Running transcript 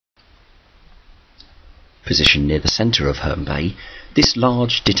Positioned near the centre of Herne Bay, this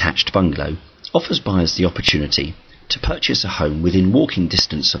large detached bungalow offers buyers the opportunity to purchase a home within walking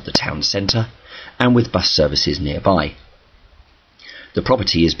distance of the town centre and with bus services nearby. The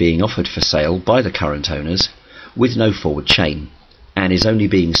property is being offered for sale by the current owners with no forward chain and is only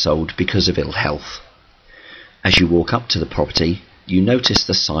being sold because of ill health. As you walk up to the property, you notice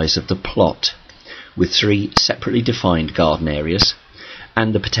the size of the plot, with 3 separately defined garden areas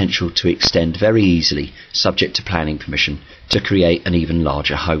and the potential to extend very easily, subject to planning permission, to create an even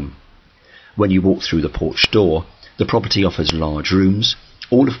larger home. When you walk through the porch door, the property offers large rooms,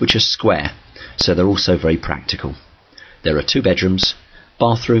 all of which are square, so they're also very practical. There are 2 bedrooms,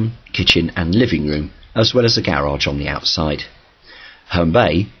 bathroom, kitchen and living room, as well as a garage on the outside. Herne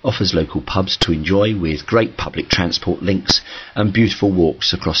Bay offers local pubs to enjoy with great public transport links and beautiful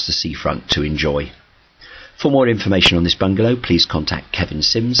walks across the seafront to enjoy. For more information on this bungalow, please contact Kevin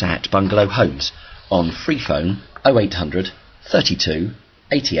Sims at Bungalow Homes on free phone 0800 32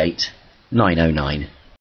 88 909.